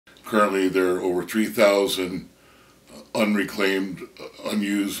Currently, there are over 3,000 unreclaimed,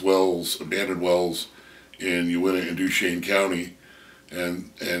 unused wells, abandoned wells in Uintah and Duchesne County,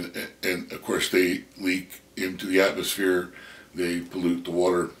 and of course they leak into the atmosphere. They pollute the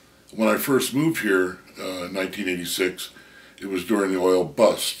water. When I first moved here in 1986, it was during the oil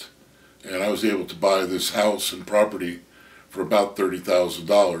bust, and I was able to buy this house and property for about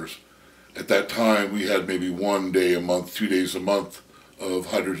 $30,000. At that time, we had maybe 1 day a month, 2 days a month of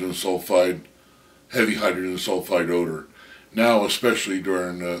hydrogen sulfide, heavy hydrogen sulfide odor. Now, especially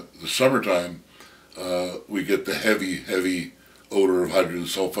during the summertime, we get the heavy odor of hydrogen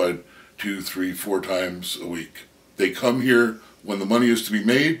sulfide 2, 3, 4 times a week. They come here when the money is to be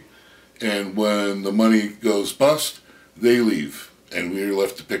made, and when the money goes bust, they leave, and we're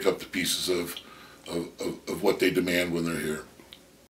left to pick up the pieces of what they demand when they're here.